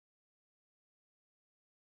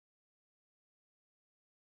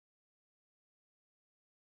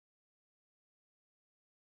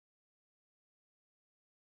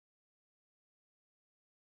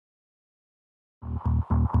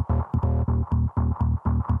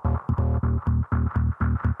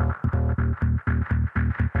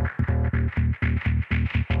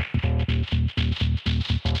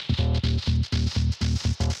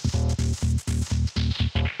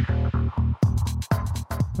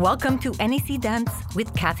Welcome to NEC Dance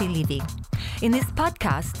with Kathy Levy. In this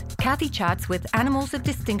podcast, Kathy chats with Animals of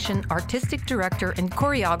Distinction artistic director and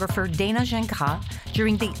choreographer Dana Gingras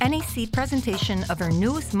during the NEC presentation of her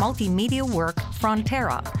newest multimedia work,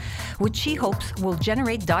 Frontera, which she hopes will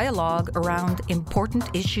generate dialogue around important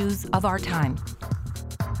issues of our time.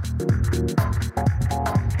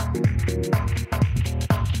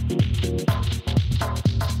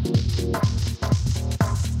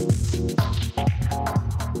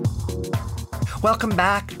 Welcome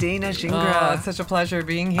back, Dana Gingras. Oh, it's such a pleasure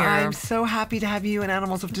being here. I'm so happy to have you and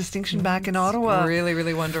Animals of Distinction back in Ottawa. Really,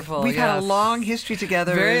 really wonderful. We've had a long history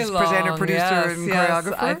together Very as long, presenter, producer, and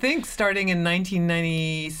choreographer. I think starting in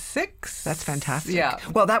 1996. That's fantastic. Yeah.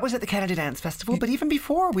 Well, that was at the Canada Dance Festival, but even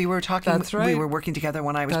before we were talking, That's right. we were working together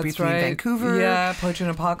when I was That's briefly right. in Vancouver. Yeah, Poetry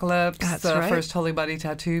and Apocalypse, That's the right. first Holy Body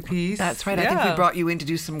tattoo piece. That's right. I think we brought you in to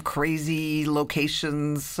do some crazy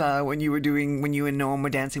locations when you and Noam were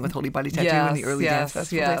dancing with Holy Body Tattoo in the early dance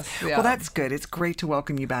festival days. Yeah. Well, that's good. It's great to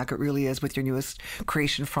welcome you back. It really is, with your newest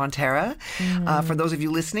creation, Frontera. For those of you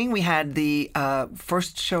listening, we had the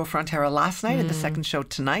first show, Frontera, last night and the second show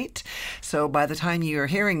tonight. So by the time you're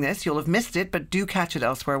hearing this, you'll have missed it, but do catch it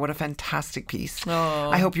elsewhere. What a fantastic piece. Oh.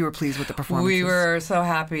 I hope you were pleased with the performance. We were so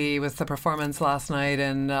happy with the performance last night,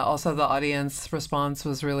 and also the audience response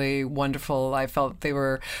was really wonderful. I felt they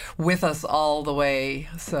were with us all the way,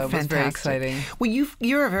 so it was very exciting. Well,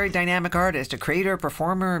 you're a very dynamic artist, a creator,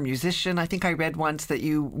 performer, a musician. I think I read once that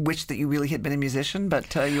you wished that you really had been a musician,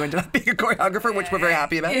 but you ended up being a choreographer, which we're very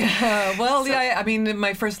happy about. Yeah, well, I mean,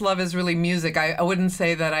 my first love is really music. I wouldn't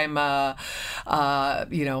say that I'm,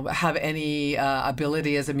 have any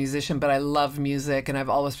ability as a musician, but I love music, and I've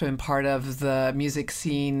always been part of the music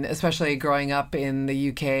scene, especially growing up in the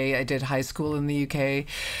UK. I did high school in the UK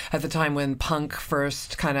at the time when punk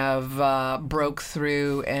first kind of broke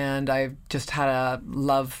through, and I've just had a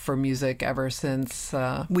love for music ever since.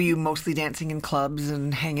 Were you mostly dancing in clubs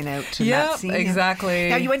and hanging out in that scene? Yeah, exactly.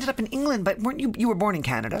 Now, you ended up in England, but weren't you were born in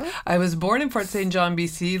Canada? I was born in Fort St. John,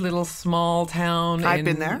 BC, little small town I've in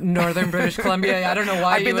been there. northern British Columbia. I don't know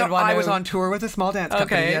why you would want to. I was on tour with a small dance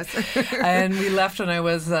company, yes. And we left when I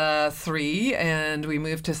was 3, and we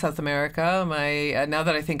moved to South America. Now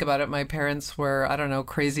that I think about it, my parents were, I don't know,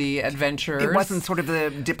 crazy adventurers. It wasn't sort of the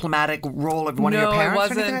diplomatic role of one of your parents? No, it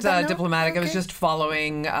wasn't or anything like that, no? diplomatic. Okay. I was just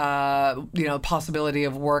following, possibility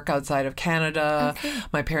of work outside of Canada. Okay.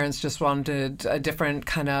 My parents just wanted a different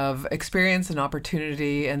kind of experience and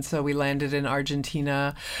opportunity, and so we landed in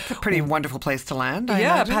Argentina. It's a pretty wonderful place to land, I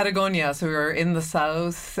Yeah, imagine. Patagonia. So we were in the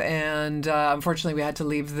south, and unfortunately we had to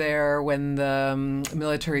leave there when the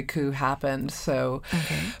military coup happened. So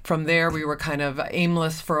from there we were kind of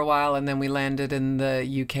aimless for a while, and then we landed in the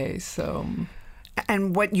UK. So.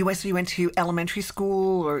 And you went to elementary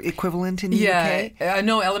school or equivalent in the UK?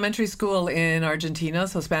 No, elementary school in Argentina.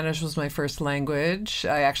 So Spanish was my first language.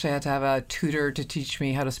 I actually had to have a tutor to teach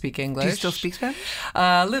me how to speak English. Do you still speak Spanish?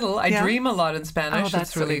 Little. I dream a lot in Spanish. Oh,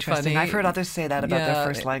 that's it's really interesting. funny. I've heard others say that about their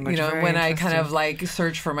first language. Very when I kind interesting. of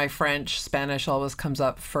search for my French, Spanish always comes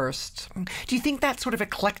up first. Do you think that sort of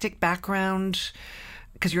eclectic background,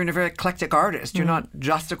 because you're a very eclectic artist, you're not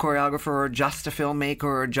just a choreographer or just a filmmaker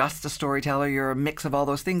or just a storyteller, you're a mix of all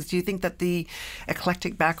those things. Do you think that the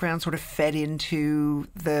eclectic background sort of fed into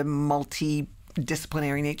the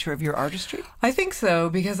multidisciplinary nature of your artistry? I think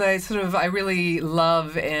so, because I really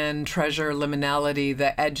love and treasure liminality,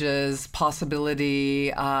 the edges,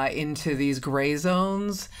 possibility into these gray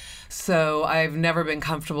zones. So I've never been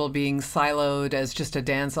comfortable being siloed as just a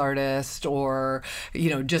dance artist or,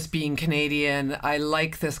 just being Canadian. I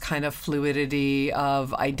like this kind of fluidity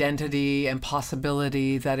of identity and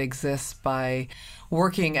possibility that exists by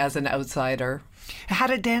working as an outsider. How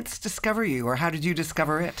did dance discover you, or how did you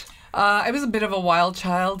discover it? I was a bit of a wild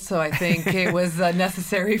child, so I think it was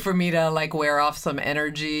necessary for me to wear off some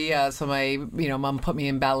energy. So my mom put me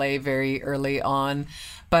in ballet very early on.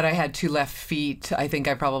 But I had 2 left feet. I think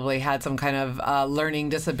I probably had some kind of learning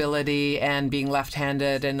disability and being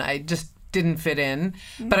left-handed, and I just didn't fit in.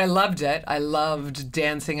 But I loved it. I loved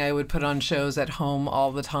dancing. I would put on shows at home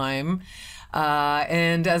all the time.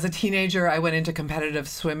 And as a teenager, I went into competitive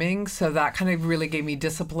swimming. So that kind of really gave me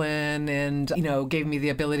discipline and, gave me the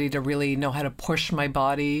ability to really know how to push my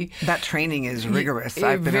body. That training is rigorous.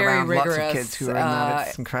 I've been around lots of kids who are in that.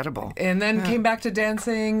 It's incredible. And then came back to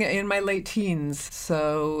dancing in my late teens.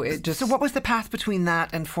 So So what was the path between that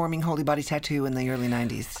and forming Holy Body Tattoo in the early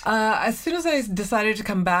 90s? As soon as I decided to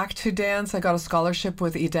come back to dance, I got a scholarship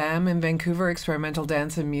with EDAM in Vancouver, Experimental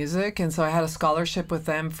Dance and Music. And so I had a scholarship with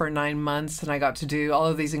them for 9 months. dance, and I got to do all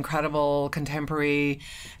of these incredible contemporary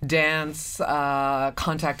dance,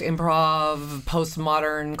 contact improv,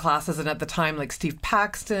 postmodern classes. And at the time, like Steve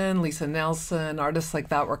Paxton, Lisa Nelson, artists like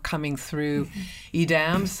that were coming through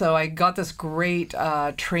EDAM. So I got this great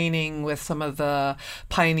training with some of the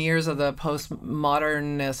pioneers of the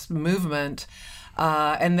postmodernist movement.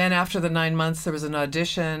 And then after the 9 months, there was an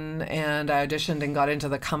audition, and I auditioned and got into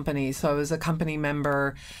the company. So I was a company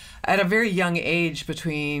member at a very young age,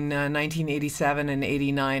 between 1987 and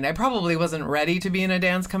 89. I probably wasn't ready to be in a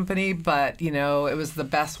dance company, but, you know, it was the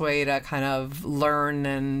best way to kind of learn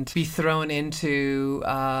and be thrown into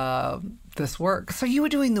this work. So you were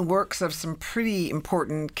doing the works of some pretty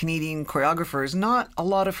important Canadian choreographers, not a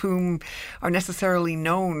lot of whom are necessarily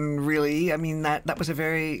known, really. I mean, that was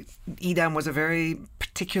EDAM was a very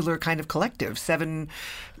particular kind of collective.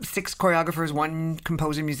 6 choreographers, 1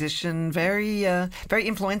 composer, musician, very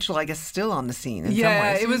influential, I guess, still on the scene in some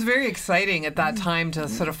ways. It was very exciting at that time to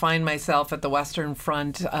sort of find myself at the Western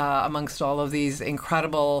Front amongst all of these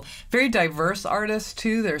incredible, very diverse artists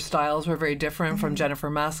too. Their styles were very different, from Jennifer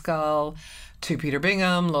Maskell to Peter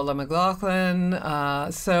Bingham, Lola McLaughlin.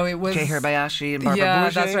 So it was... Kei Hirabayashi and Barbara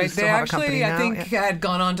Bourget. That's right. They actually, I think, Yeah. had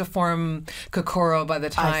gone on to form Kokoro by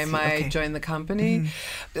the time I joined the company.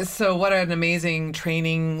 So what an amazing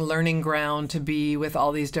training, learning ground to be with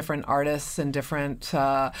all these different artists and different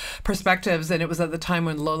perspectives. And it was at the time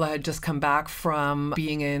when Lola had just come back from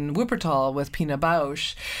being in Wuppertal with Pina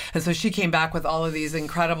Bausch. And so she came back with all of these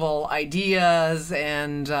incredible ideas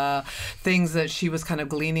and things that she was kind of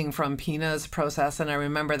gleaning from Pina's process, and I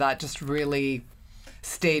remember that just really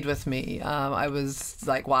stayed with me. I was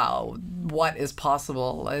like, wow, what is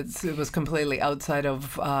possible? It was completely outside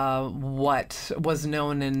of what was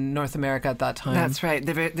known in North America at that time. That's right.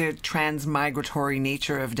 The transmigratory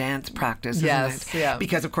nature of dance practice, isn't it? Yeah.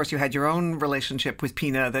 Because, of course, you had your own relationship with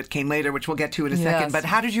Pina that came later, which we'll get to in a second. But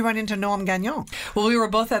how did you run into Noam Gagnon? Well, we were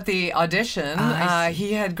both at the audition.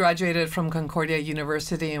 He had graduated from Concordia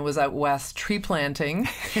University and was out west tree planting.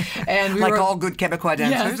 And we like were all good Quebecois dancers.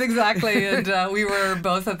 Yes, exactly. And we were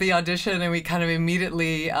both at the audition, and we kind of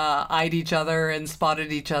immediately eyed each other and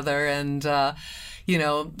spotted each other, and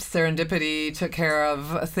serendipity took care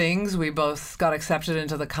of things. We both got accepted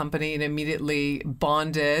into the company and immediately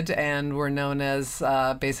bonded, and were known as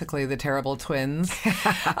basically the Terrible Twins.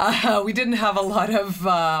 We didn't have a lot of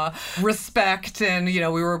respect, and we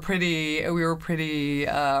were pretty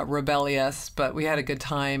rebellious, but we had a good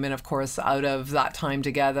time. And of course, out of that time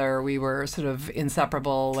together, we were sort of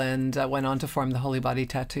inseparable, and went on to form the Holy Body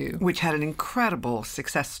Tattoo, which had an incredible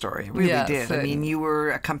success story. Really did. I mean, you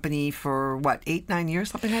were a company for what, 8-9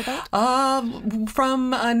 years, something like that?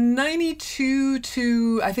 From 92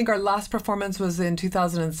 to, I think our last performance was in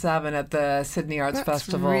 2007 at the Sydney Arts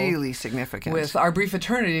Festival. That's really significant. With Our Brief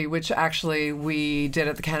Eternity, which actually we did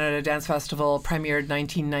at the Canada Dance Festival, premiered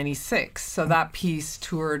 1996. So that piece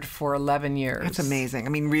toured for 11 years. That's amazing. I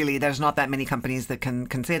mean, really, there's not that many companies that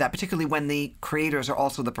can say that, particularly when the creators are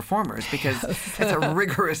also the performers, because it's a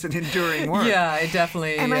rigorous and enduring work. Yeah, it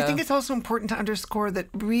definitely. And I think it's also important to underscore that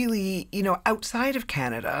really, outside of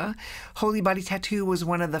Canada, Holy Body Tattoo was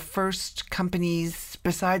one of the first companies,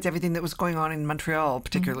 besides everything that was going on in Montreal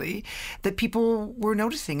particularly, that people were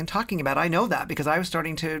noticing and talking about. I know that because I was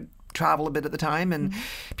starting to travel a bit at the time, and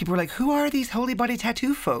people were like, who are these Holy Body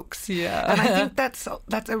Tattoo folks? Yeah. And I think that's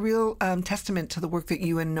a real testament to the work that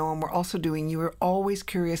you and Noam were also doing. You were always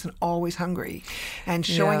curious and always hungry and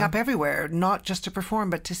showing up everywhere, not just to perform,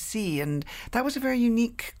 but to see. And that was a very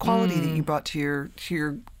unique quality that you brought to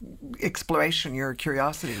your exploration, your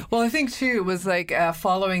curiosity. Well, I think too, it was like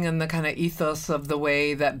following in the kind of ethos of the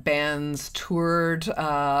way that bands toured.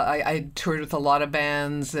 I toured with a lot of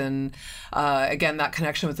bands, and again, that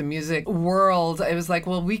connection with the music world. It was like,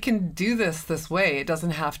 well, we can do this way. It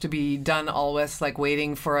doesn't have to be done always like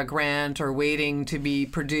waiting for a grant or waiting to be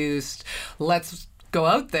produced. Let's go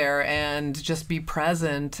out there and just be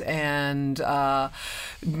present and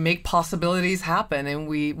make possibilities happen. And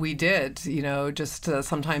we did, just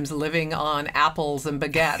sometimes living on apples and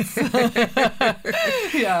baguettes.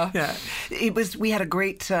 Yeah. We had a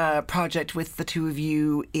great project with the two of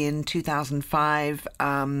you in 2005,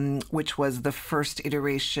 which was the first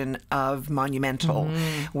iteration of Monumental,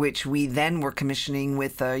 which we then were commissioning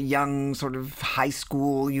with a young sort of high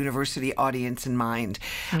school, university audience in mind.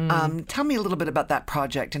 Tell me a little bit about that that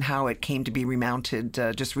project and how it came to be remounted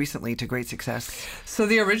just recently to great success? So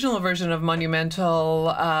the original version of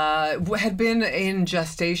Monumental had been in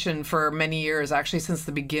gestation for many years, actually since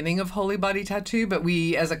the beginning of Holy Body Tattoo, but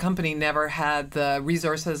we as a company never had the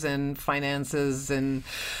resources and finances and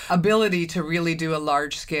ability to really do a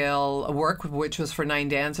large-scale work, which was for 9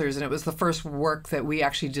 dancers, and it was the first work that we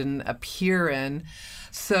actually didn't appear in.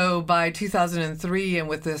 So by 2003, and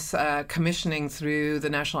with this commissioning through the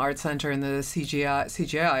National Arts Centre and the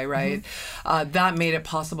CGI, right, that made it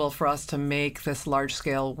possible for us to make this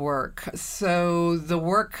large-scale work. So the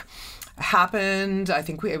work happened, I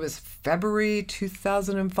think it was February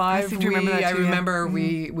 2005. I seem to remember that too, I remember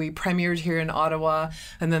we premiered here in Ottawa,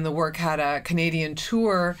 and then the work had a Canadian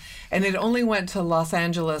tour, and it only went to Los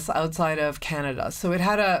Angeles outside of Canada. So it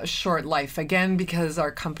had a short life, again, because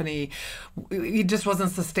our company, it just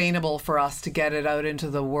wasn't sustainable for us to get it out into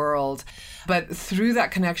the world. But through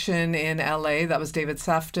that connection in LA, that was David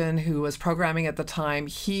Sefton, who was programming at the time.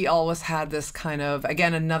 He always had this kind of,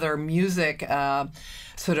 again, another music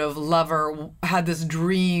sort of lover, had this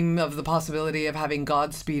dream of the possibility of having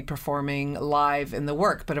Godspeed performing live in the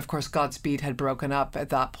work. But of course, Godspeed had broken up at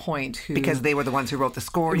that point. Because they were the ones who wrote the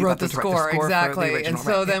score. You wrote the score, exactly. And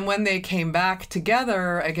so then when they came back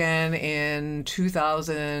together again in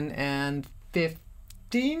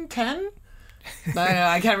 2015, 10?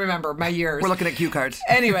 I can't remember my years. We're looking at cue cards.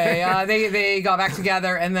 Anyway, they got back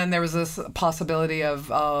together, and then there was this possibility of,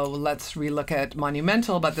 let's relook at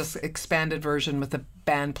Monumental, but this expanded version with the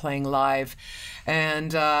band playing live.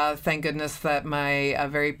 And thank goodness that my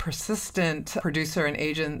very persistent producer and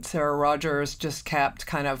agent, Sarah Rogers, just kept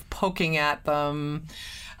kind of poking at them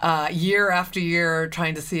year after year,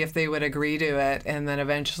 trying to see if they would agree to it. And then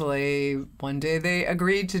eventually, one day they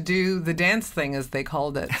agreed to do the dance thing, as they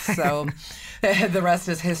called it. So the rest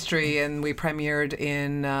is history. And we premiered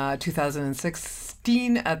in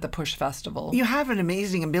 2016 at the Push Festival. You have an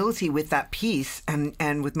amazing ability with that piece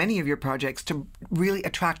and with many of your projects to really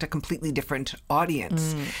attract a completely different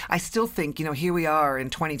audience. I still think, here we are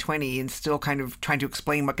in 2020 and still kind of trying to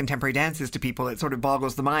explain what contemporary dance is to people. It sort of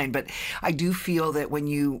boggles the mind. But I do feel that when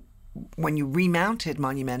you remounted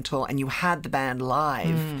Monumental and you had the band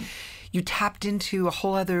live, you tapped into a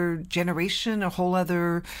whole other generation, a whole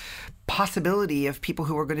other possibility of people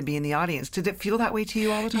who were going to be in the audience. Did it feel that way to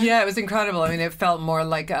you all the time? Yeah, it was incredible. I mean, it felt more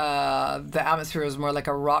like the atmosphere was more like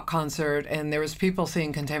a rock concert, and there was people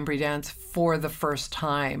seeing contemporary dance for the first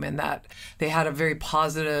time, and that they had a very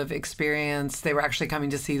positive experience. They were actually coming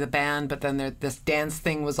to see the band, but then this dance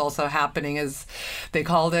thing was also happening, as they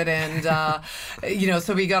called it, and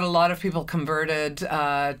so we got a lot of people converted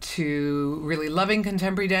to really loving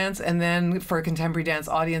contemporary dance. And then for contemporary dance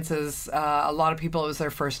audiences, a lot of people, it was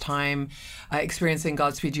their first time experiencing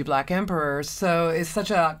Godspeed You Black Emperor. So it's such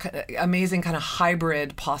a amazing kind of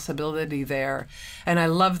hybrid possibility there. And I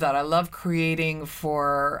love that. I love creating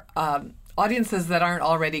for audiences that aren't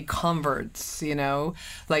already converts,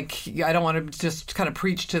 Like, I don't want to just kind of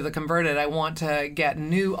preach to the converted. I want to get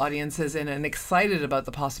new audiences in and excited about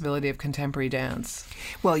the possibility of contemporary dance.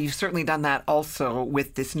 Well, you've certainly done that also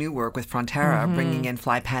with this new work with Frontera, bringing in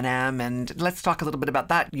Fly Pan Am. And let's talk a little bit about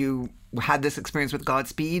that. You had this experience with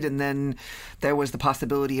Godspeed, and then there was the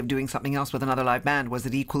possibility of doing something else with another live band. Was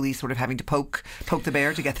it equally sort of having to poke the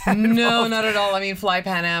bear to get that involved? No, not at all. I mean, Fly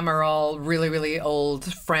Pan Am are all really, really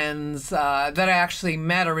old friends that I actually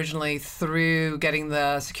met originally through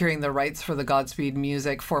securing the rights for the Godspeed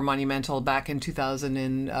music for Monumental back in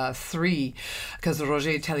 2003, because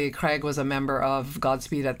Roger Tellier-Craig was a member of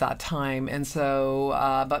Godspeed at that time. And so,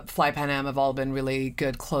 but Fly Pan Am have all been really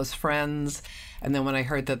good, close friends. And then when I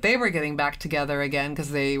heard that they were getting back together again, because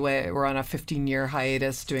they were on a 15-year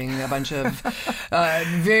hiatus doing a bunch of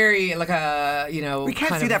very, like a, We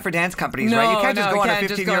can't see that for dance companies, right? You can't just go on a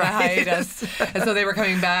 15-year hiatus. And so they were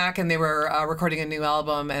coming back, and they were recording a new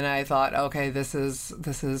album, and I thought, okay, this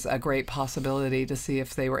is a great possibility to see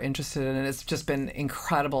if they were interested in it. It's just been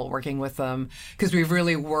incredible working with them, because we've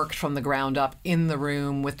really worked from the ground up in the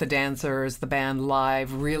room with the dancers, the band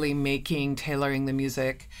live, really tailoring the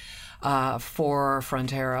music for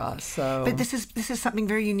Frontera. So, but this is something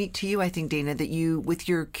very unique to you, I think, Dana, that you, with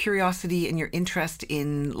your curiosity and your interest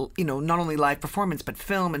in, not only live performance, but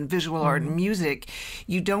film and visual art and music,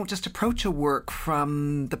 you don't just approach a work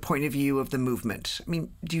from the point of view of the movement. I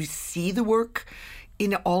mean, do you see the work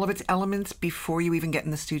in all of its elements before you even get in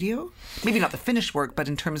the studio? Maybe not the finished work, but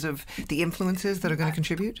in terms of the influences that are going to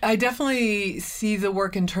contribute? I definitely see the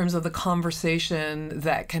work in terms of the conversation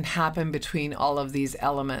that can happen between all of these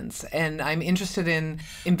elements. And I'm interested in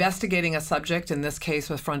investigating a subject. In this case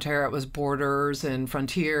with Frontera, it was borders and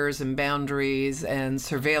frontiers and boundaries and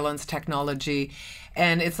surveillance technology.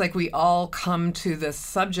 And it's like we all come to this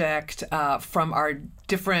subject from our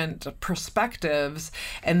different perspectives,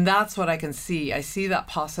 and that's what I can see. I see that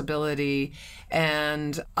possibility,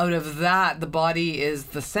 and out of that, the body is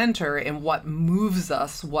the center, and what moves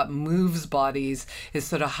us, what moves bodies, is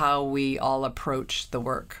sort of how we all approach the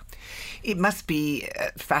work. It must be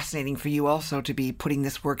fascinating for you also to be putting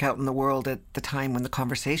this work out in the world at the time when the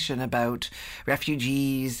conversation about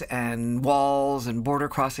refugees and walls and border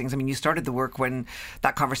crossings, I mean, you started the work when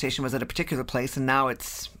that conversation was at a particular place, and now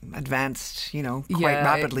it's advanced, quite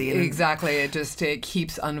rapidly. Exactly. It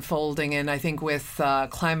keeps unfolding. And I think with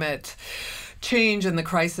climate change and the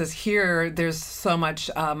crisis here, there's so much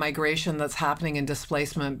migration that's happening and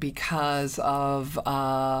displacement because of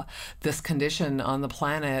this condition on the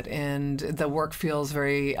planet. And the work feels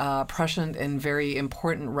very prescient and very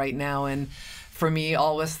important right now. And for me,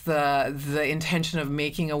 always the intention of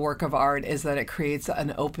making a work of art is that it creates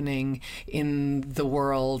an opening in the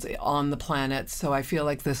world, on the planet. So I feel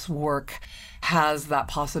like this work has that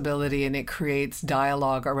possibility, and it creates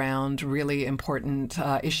dialogue around really important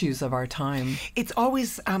issues of our time. It's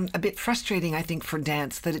always a bit frustrating, I think, for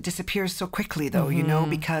dance that it disappears so quickly, though,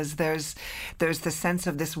 because there's the sense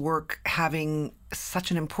of this work having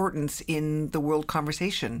such an importance in the world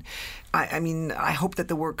conversation. I mean, I hope that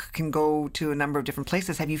the work can go to a number of different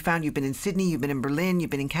places. Have you found you've been in Sydney, you've been in Berlin, you've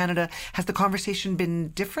been in Canada? Has the conversation been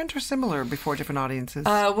different or similar before different audiences?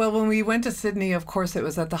 Well, when we went to Sydney, of course, it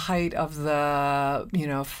was at the height of the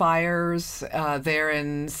fires. There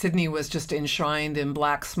in Sydney was just enshrined in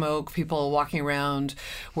black smoke, people walking around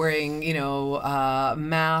wearing,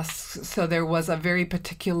 masks. So there was a very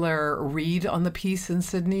particular read on the piece in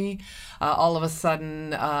Sydney. All of a sudden,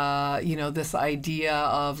 this idea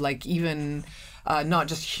of like even not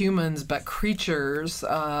just humans but creatures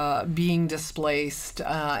being displaced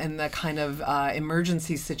and the kind of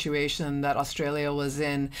emergency situation that Australia was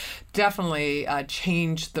in definitely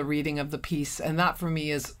changed the reading of the piece. And that for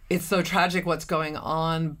me it's so tragic what's going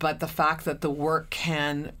on, but the fact that the work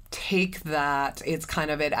can take that,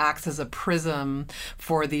 it acts as a prism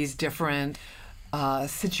for these different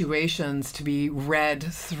situations to be read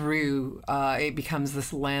through. It becomes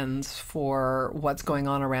this lens for what's going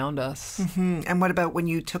on around us. Mm-hmm. And what about when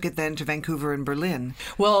you took it then to Vancouver and Berlin?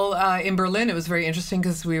 Well, in Berlin, it was very interesting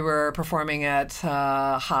because we were performing at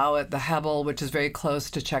Hau at the Hebel, which is very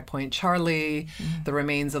close to Checkpoint Charlie, the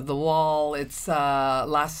remains of the wall. It's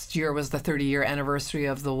last year was the 30-year anniversary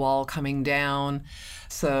of the wall coming down.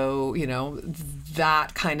 So,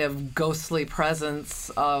 that kind of ghostly presence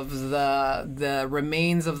of the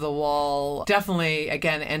remains of the wall definitely,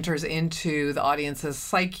 again, enters into the audience's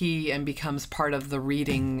psyche and becomes part of the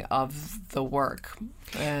reading of the work.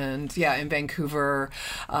 And in Vancouver,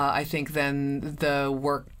 I think then the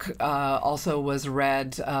work also was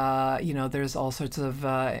read. There's all sorts of,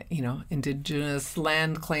 Indigenous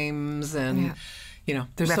land claims and... Yeah.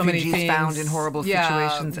 There's Refugees so many things found in horrible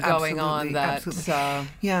situations going on that.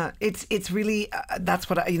 It's really that's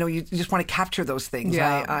what you just want to capture those things.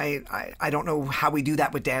 Yeah. I don't know how we do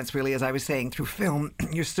that with dance. Really, as I was saying, through film,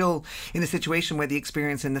 you're still in a situation where the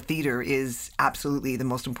experience in the theater is absolutely the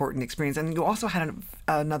most important experience. And you also had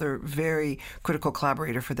another very critical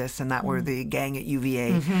collaborator for this, and that were the gang at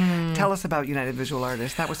UVA. Mm-hmm. Tell us about United Visual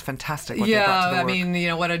Artists. That was fantastic. What they brought to the work. I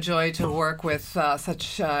mean, what a joy to work with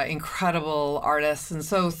such incredible artists. And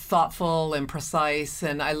so thoughtful and precise,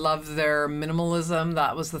 and I love their minimalism.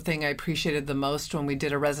 That was the thing I appreciated the most when we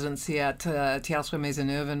did a residency at Théâtre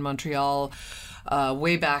Maisonneuve in Montreal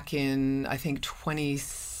way back in, I think,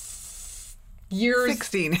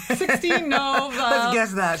 16. 16, no. Let's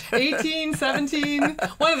guess that. 18, 17,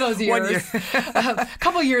 one of those years. 1 year. A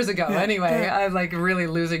couple years ago, anyway. I'm really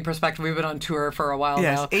losing perspective. We've been on tour for a while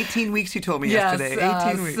now. 18 weeks you told me yesterday.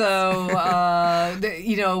 18 weeks. So,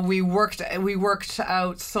 we worked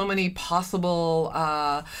out so many possible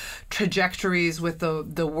trajectories with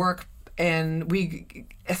the work, and we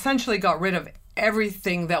essentially got rid of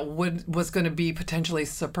everything that was going to be potentially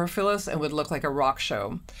superfluous and would look like a rock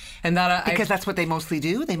show. And that because that's what they mostly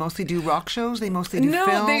do? They mostly do rock shows? They mostly do film?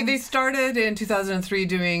 No, they started in 2003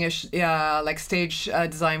 doing stage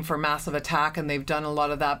design for Massive Attack, and they've done a lot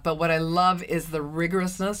of that. But what I love is the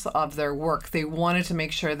rigorousness of their work. They wanted to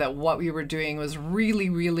make sure that what we were doing was really,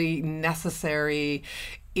 really necessary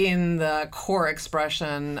in the core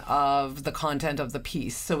expression of the content of the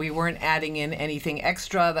piece. So we weren't adding in anything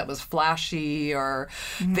extra that was flashy or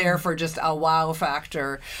there for just a wow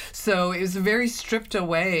factor. So it was very stripped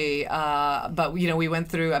away. But, we went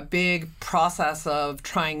through a big process of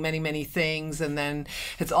trying many, many things. And then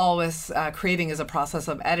it's always creating is a process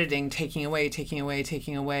of editing, taking away.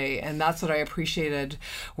 And that's what I appreciated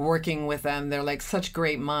working with them. They're like such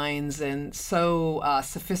great minds and so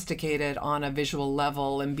sophisticated on a visual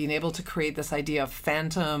level, and being able to create this idea of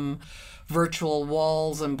phantom virtual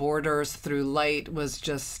walls and borders through light was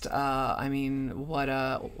just what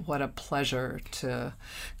a pleasure to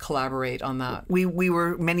collaborate on that.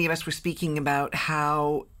 Many of us were speaking about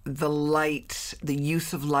how the light, the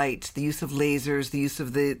use of lasers, the use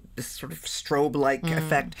of this sort of strobe-like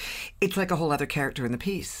effect, it's like a whole other character in the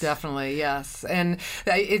piece. Definitely, yes. And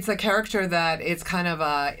it's a character that it's kind of,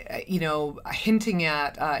 hinting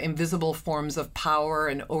at invisible forms of power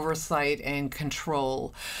and oversight and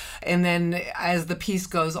control. And then as the piece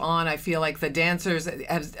goes on, I feel like the dancers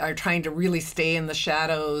are trying to really stay in the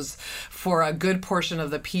shadows for a good portion of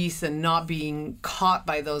the piece and not being caught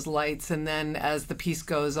by those lights. And then as the piece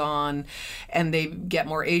goes on and they get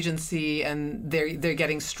more agency and they're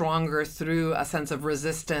getting stronger through a sense of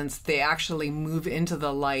resistance, they actually move into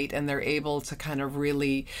the light and they're able to kind of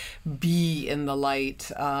really be in the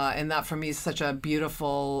light. And that for me is such a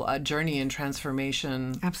beautiful journey and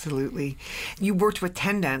transformation. Absolutely. You worked with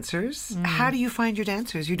 10 dancers. How do you find your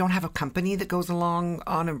dancers? You don't have a company that goes along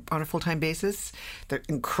on a full-time basis. They're an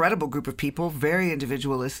incredible group of people, very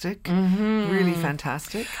individualistic, really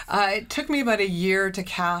fantastic. It took me about a year to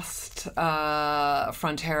cast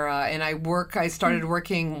Frontera, and I started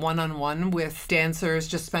working one-on-one with dancers,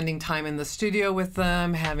 just spending time in the studio with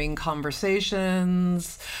them, having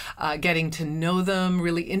conversations, getting to know them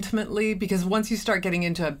really intimately, because once you start getting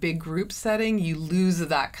into a big group setting, you lose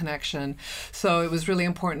that connection. So it was really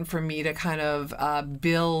important for me to kind of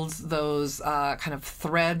build those kind of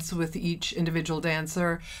threads with each individual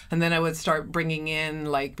dancer, and then I would start bringing in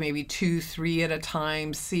like maybe 2, 3 at a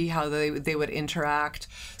time, see how they would interact.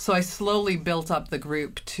 So I slowly built up the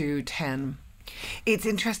group to 10. It's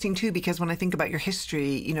interesting, too, because when I think about your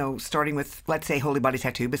history, starting with, let's say, Holy Body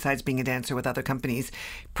Tattoo, besides being a dancer with other companies,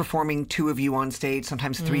 performing 2 of you on stage,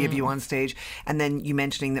 sometimes 3 of you on stage, and then you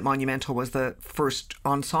mentioning that Monumental was the first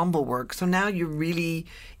ensemble work. So now you're really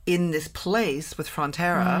in this place with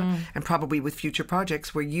Frontera and probably with future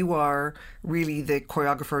projects where you are really the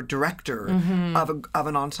choreographer director of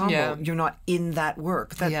an ensemble. Yeah. You're not in that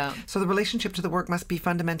work. So the relationship to the work must be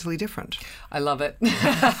fundamentally different. I love it.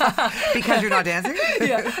 Because you're not dancing?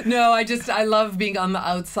 Yeah. No, I love being on the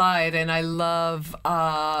outside, and I love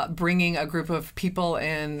bringing a group of people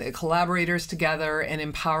and collaborators together and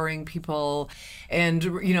empowering people. And,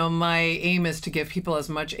 my aim is to give people as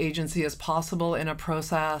much agency as possible in a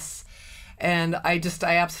process. And I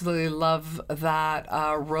absolutely love that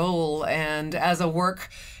role. And as a work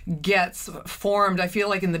gets formed, I feel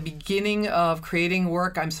like in the beginning of creating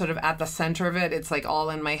work, I'm sort of at the center of it. It's like all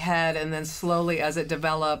in my head. And then slowly as it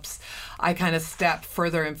develops, I kind of step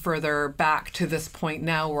further and further back to this point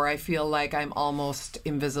now where I feel like I'm almost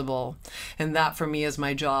invisible. And that for me is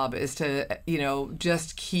my job, is to,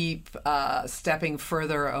 just keep stepping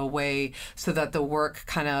further away so that the work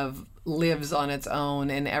kind of lives on its own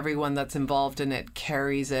and everyone that's involved in it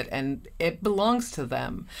carries it and it belongs to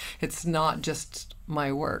them. It's not just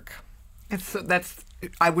my work.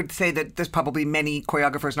 I would say that there's probably many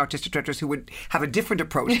choreographers and artistic directors who would have a different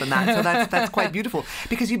approach than that. So that's quite beautiful,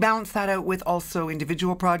 because you balance that out with also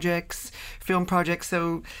individual projects, film projects.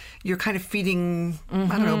 So you're kind of feeding,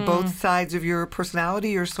 I don't know, both sides of your personality,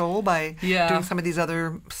 your soul, by doing some of these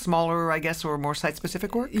other smaller, I guess, or more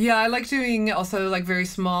site-specific work. Yeah, I like doing also like very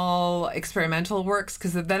small experimental works,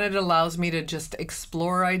 because then it allows me to just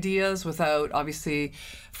explore ideas without, obviously,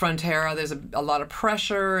 Frontera, there's a lot of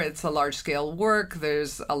pressure. It's a large-scale work.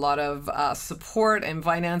 There's a lot of support and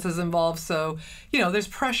finances involved. So, there's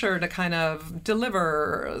pressure to kind of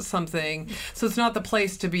deliver something. So it's not the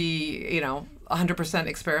place to be, 100%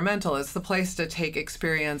 experimental. It's the place to take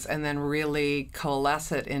experience and then really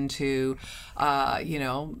coalesce it into,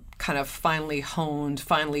 kind of finely honed,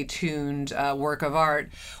 finely tuned work of art,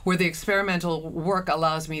 where the experimental work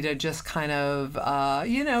allows me to just kind of,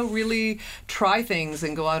 really try things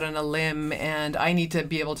and go out on a limb. And I need to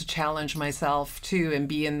be able to challenge myself too and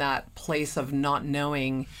be in that place of not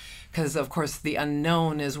knowing, because of course the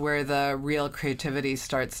unknown is where the real creativity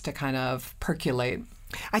starts to kind of percolate.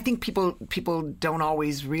 I think people don't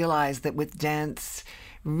always realize that with dance,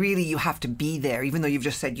 really you have to be there, even though you've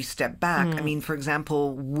just said you step back. I mean, for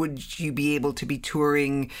example, would you be able to be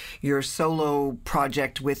touring your solo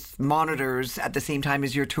project with monitors at the same time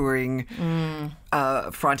as you're touring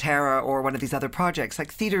Frontera or one of these other projects?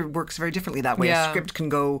 Like, theater works very differently that way. A script can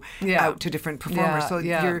go out to different performers. So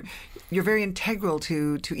you're very integral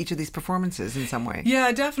to each of these performances in some way.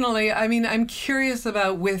 Yeah, definitely. I mean, I'm curious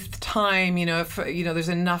about, with time, if there's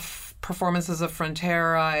enough performances of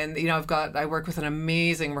Frontera, and I work with an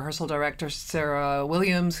amazing rehearsal director, Sarah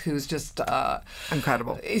Williams, who's just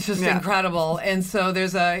incredible. It's just incredible, and so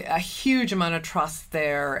there's a huge amount of trust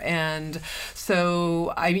there, and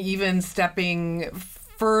so I'm even stepping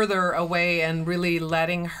further away and really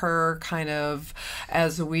letting her kind of,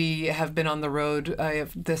 as we have been on the road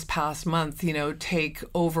this past month, take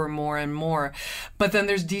over more and more. But then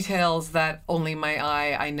there's details that only my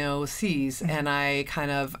eye, I know, sees. And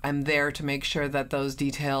I'm there to make sure that those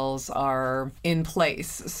details are in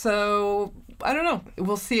place. So I don't know.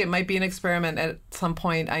 We'll see. It might be an experiment. At some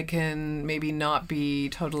point, I can maybe not be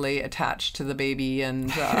totally attached to the baby,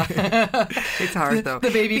 and it's hard though.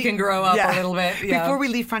 The baby can grow up a little bit. Yeah. Before we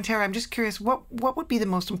leave Frontera, I'm just curious, what would be the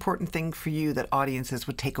most important thing for you that audiences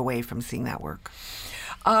would take away from seeing that work?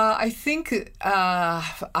 I think a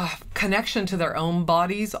connection to their own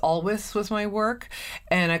bodies always was my work,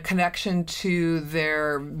 and a connection to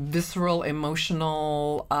their visceral,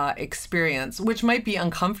 emotional experience, which might be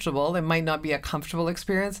uncomfortable. It might not be a comfortable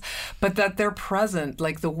experience, but that they're present,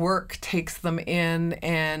 like the work takes them in.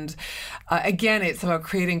 And again, it's about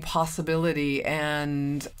creating possibility,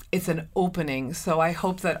 and it's an opening. So I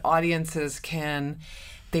hope that audiences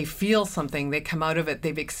they feel something, they come out of it,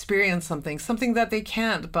 they've experienced something that they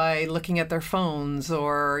can't by looking at their phones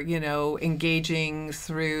or, engaging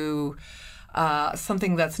through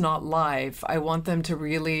something that's not live. I want them to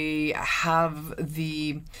really have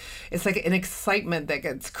it's like an excitement that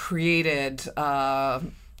gets created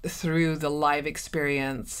through the live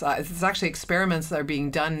experience. It's actually experiments that are being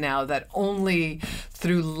done now that only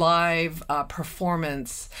through live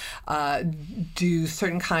performance do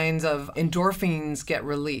certain kinds of endorphins get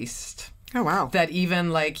released. Oh, wow. That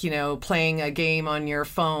even playing a game on your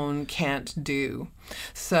phone can't do.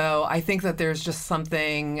 So I think that there's just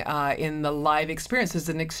something in the live experience. It's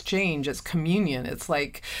an exchange. It's communion. It's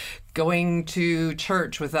like going to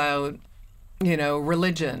church without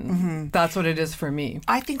religion. That's what it is for me.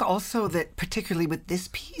 I think also that particularly with this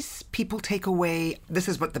piece, people take away, this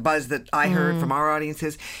is what the buzz that I heard from our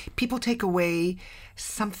audiences, people take away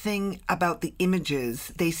something about the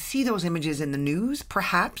images. They see those images in the news,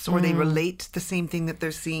 perhaps, or they relate the same thing that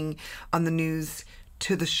they're seeing on the news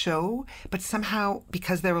to the show, but somehow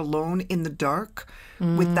because they're alone in the dark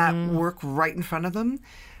with that work right in front of them,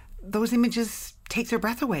 those images take their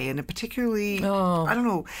breath away. And particularly, I don't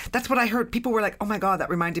know, that's what I heard. People were like, oh my God, that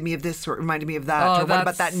reminded me of this, or it reminded me of that, or what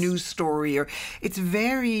about that news story? Or it's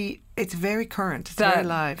very current. It's very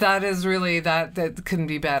live. That is really, that couldn't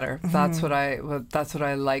be better. That's what I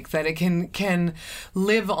like, that it can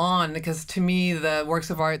live on, because to me, the works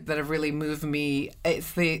of art that have really moved me,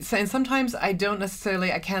 and sometimes I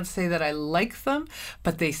can't say that I like them,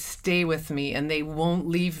 but they stay with me and they won't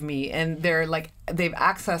leave me. And they're like, they've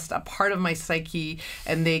accessed a part of my psyche,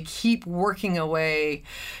 and they keep working away,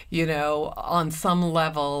 on some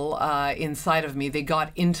level inside of me. They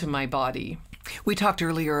got into my body. We talked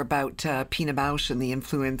earlier about Pina Bausch and the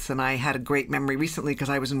influence, and I had a great memory recently because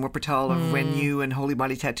I was in Wuppertal of when you and Holy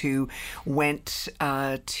Body Tattoo went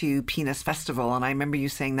to Pina's festival, and I remember you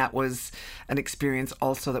saying that was an experience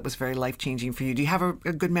also that was very life-changing for you. Do you have a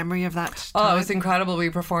good memory of that time? Oh, it was incredible. We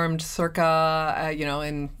performed Circa,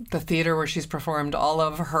 in the theater where she's performed all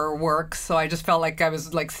of her works, so I just felt like I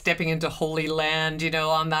was like stepping into Holy Land,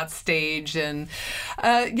 on that stage, and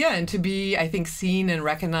and to be, I think, seen and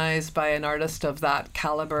recognized by an artist of that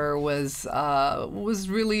caliber was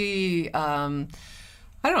really a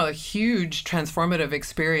huge transformative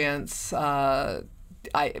experience.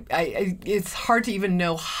 It's hard to even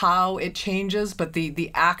know how it changes, but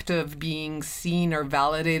the act of being seen or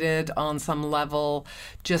validated on some level,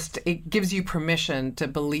 it gives you permission to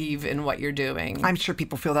believe in what you're doing. I'm sure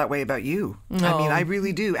people feel that way about you. I mean, I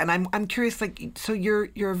really do. And I'm curious, so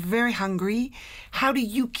you're very hungry. How do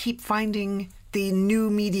you keep finding the new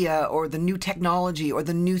media or the new technology or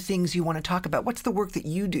the new things you want to talk about? What's the work that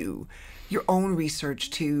you do, your own research,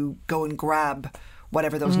 to go and grab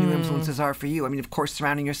whatever those new influences are for you? I mean, of course,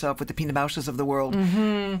 surrounding yourself with the Pina Bausches of the world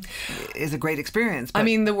is a great experience. But I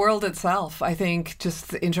mean, the world itself, I think,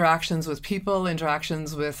 just the interactions with people,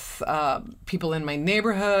 interactions with people in my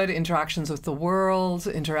neighborhood, interactions with the world,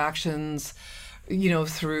 interactions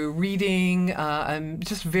through reading. I'm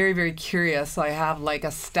just very, very curious. I have like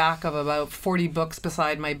a stack of about 40 books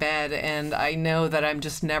beside my bed, and I know that I'm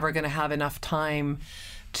just never going to have enough time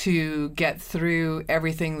to get through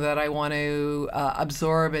everything that I want to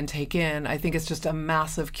absorb and take in. I think it's just a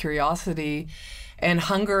massive curiosity and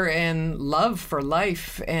hunger and love for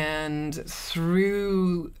life. And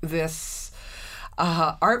through this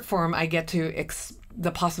art form, I get to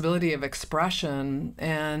the possibility of expression,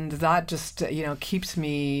 and that just keeps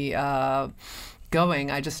me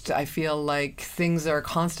going. I feel like things are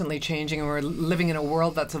constantly changing, and we're living in a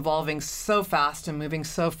world that's evolving so fast and moving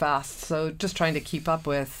so fast. So just trying to keep up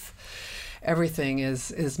with everything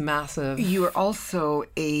is massive. You are also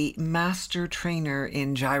a master trainer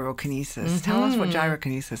in gyrokinesis. Tell us what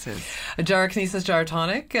gyrokinesis is. Gyrokinesis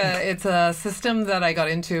gyrotonic. It's a system that I got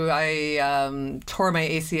into. I tore my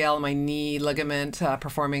ACL, my knee ligament,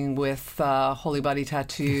 performing with Holy Body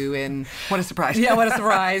Tattoo. And what a surprise. Yeah, what a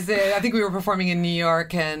surprise. I think we were performing in New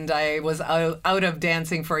York, and I was out of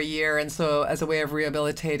dancing for a year. And so as a way of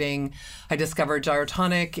rehabilitating, I discovered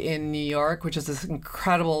gyrotonic in New York, which is this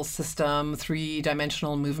incredible system,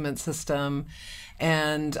 3-dimensional movement system.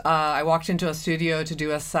 And I walked into a studio to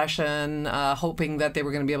do a session, hoping that they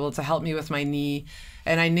were going to be able to help me with my knee.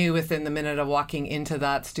 And I knew within the minute of walking into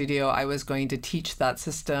that studio, I was going to teach that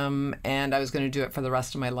system, and I was going to do it for the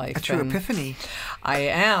rest of my life. A true epiphany. I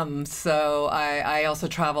am. So I also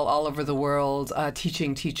travel all over the world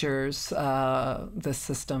teaching teachers this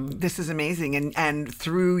system. This is amazing. And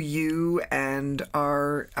through you and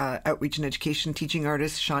our outreach and education teaching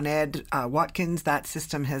artist, Sinead Watkins, that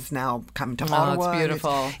system has now come to Ottawa. It's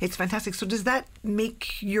beautiful. It's fantastic. So does that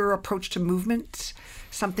make your approach to movement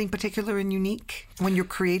something particular and unique when you're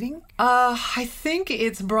creating? I think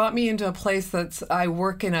it's brought me into a place I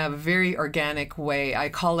work in a very organic way. I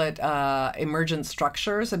call it emergent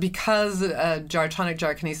structures, because gyrotonic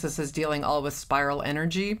gyrokinesis is dealing all with spiral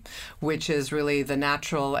energy, which is really the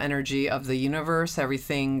natural energy of the universe.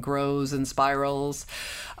 Everything grows and spirals.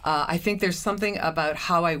 I think there's something about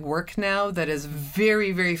how I work now that is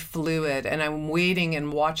very, very fluid, and I'm waiting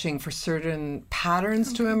and watching for certain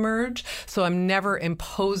patterns to emerge. So I'm never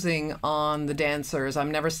imposing on the dancers. I'm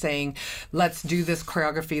never saying, let's do this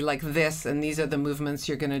choreography like this, and these are the movements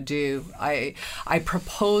you're going to do. I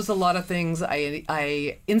propose a lot of things.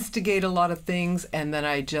 I instigate a lot of things, and then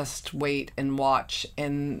I just wait and watch.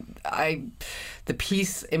 And the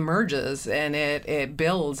piece emerges, and it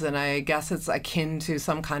builds, and I guess it's akin to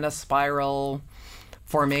some kind of spiral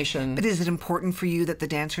formation. But is it important for you that the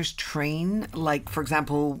dancers train? Like, for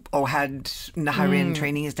example, Ohad Naharin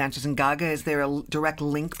training his dancers in Gaga. Is there a direct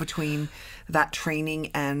link between that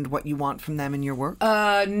training and what you want from them in your work?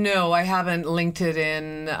 No, I haven't linked it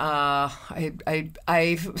in.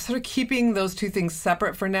 I'm sort of keeping those two things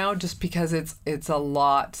separate for now, just because it's a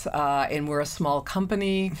lot, and we're a small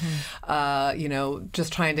company.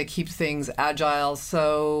 Just trying to keep things agile.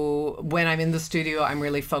 So when I'm in the studio, I'm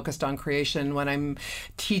really focused on creation. When I'm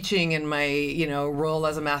teaching in my role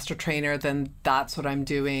as a master trainer, then that's what I'm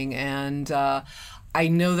doing. And I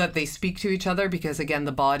know that they speak to each other because, again,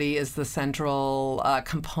 the body is the central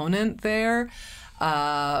component there.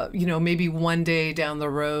 Maybe one day down the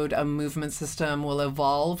road, a movement system will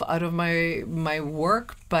evolve out of my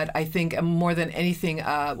work. But I think more than anything,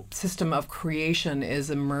 a system of creation is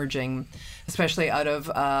emerging, especially out of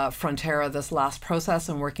Frontera, this last process,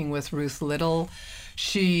 and working with Ruth Little.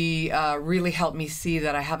 She really helped me see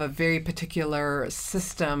that I have a very particular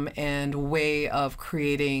system and way of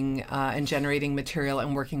creating and generating material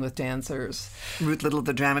and working with dancers. Ruth Little,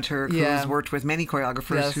 the dramaturg, who's worked with many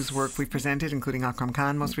choreographers whose work we've presented, including Akram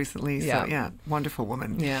Khan most recently. So, wonderful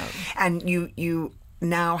woman. Yeah. And you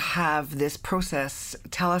now have this process.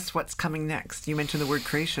 Tell us what's coming next. You mentioned the word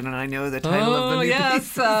creation, and I know the title of the new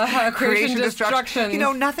piece is Creation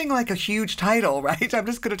Destruction. Nothing like a huge title, right? I'm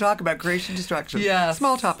just going to talk about creation destruction. Yes.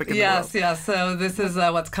 Small topic in the world. Yes. So this is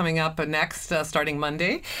what's coming up next, starting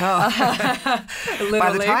Monday. By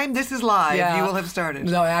the time this is live, you will have started.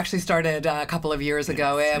 No, I actually started a couple of years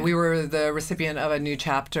ago, and we were the recipient of a New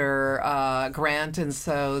Chapter grant, and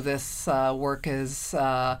so this work is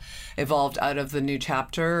evolved out of the New Chapter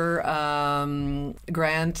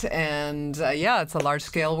grant, and it's a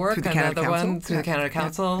large-scale work. Through the Canada Council. Through the Canada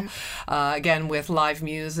Council. Again, with live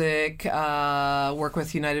music, work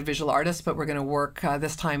with United Visual Artists, but we're going to work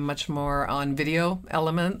this time much more on video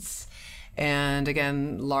elements. And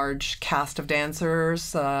again, large cast of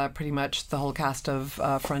dancers, pretty much the whole cast of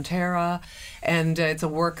Frontera. And it's a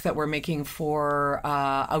work that we're making for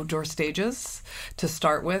outdoor stages to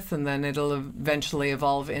start with, and then it'll eventually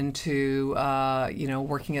evolve into,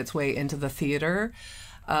 working its way into the theater.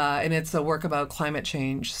 and it's a work about climate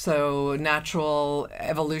change. So natural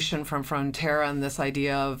evolution from Frontera and this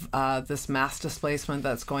idea of this mass displacement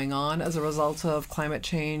that's going on as a result of climate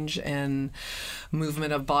change and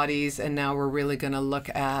movement of bodies. And now we're really going to look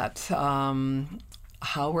at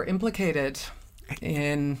how we're implicated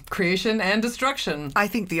in creation and destruction. I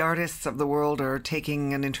think the artists of the world are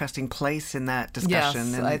taking an interesting place in that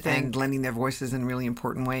discussion, Yes, and lending their voices in really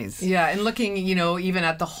important ways. Yeah, and looking, even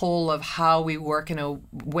at the whole of how we work in a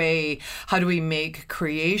way, how do we make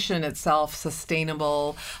creation itself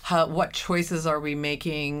sustainable? What choices are we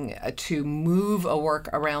making to move a work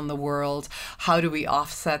around the world? How do we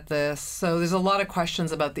offset this? So there's a lot of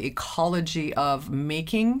questions about the ecology of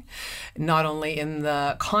making, not only in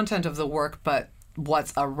the content of the work, but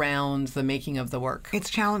what's around the making of the work. It's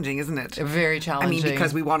challenging, isn't it? Very challenging. I mean,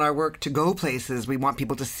 because we want our work to go places, we want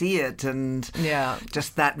people to see it, and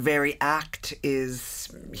just that very act is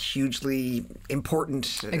hugely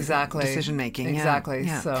important. Exactly. Decision making. Exactly.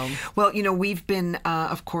 Yeah. So, well, we've been,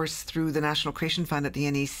 of course, through the National Creation Fund at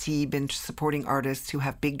the NAC, been supporting artists who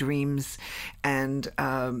have big dreams and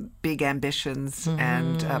big ambitions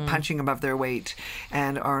and punching above their weight.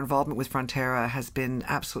 And our involvement with Frontera has been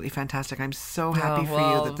absolutely fantastic. I'm so happy for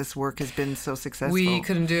you that this work has been so successful. We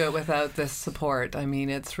couldn't do it without this support. I mean,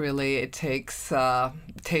 it takes a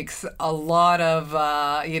lot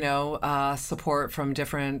of support from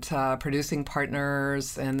different producing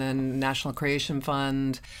partners and then National Creation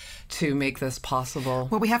Fund to make this possible.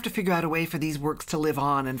 Well, we have to figure out a way for these works to live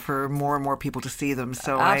on and for more and more people to see them.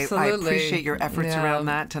 So I appreciate your efforts around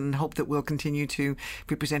that and hope that we'll continue to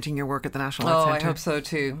be presenting your work at the National Arts Centre. I hope so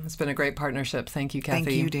too. It's been a great partnership. Thank you, Kathy.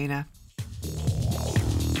 Thank you, Dana.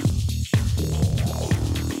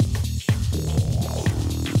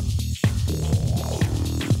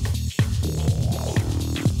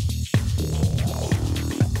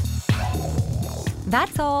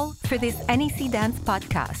 That's all for this NEC Dance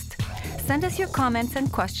podcast. Send us your comments and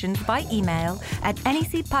questions by email at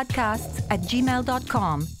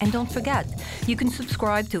necpodcasts@gmail.com. And don't forget, you can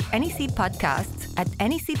subscribe to NEC Podcasts at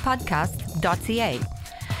necpodcasts.ca.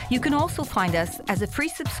 You can also find us as a free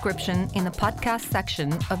subscription in the podcast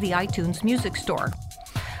section of the iTunes Music Store.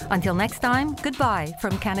 Until next time, goodbye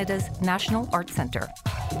from Canada's National Arts Centre.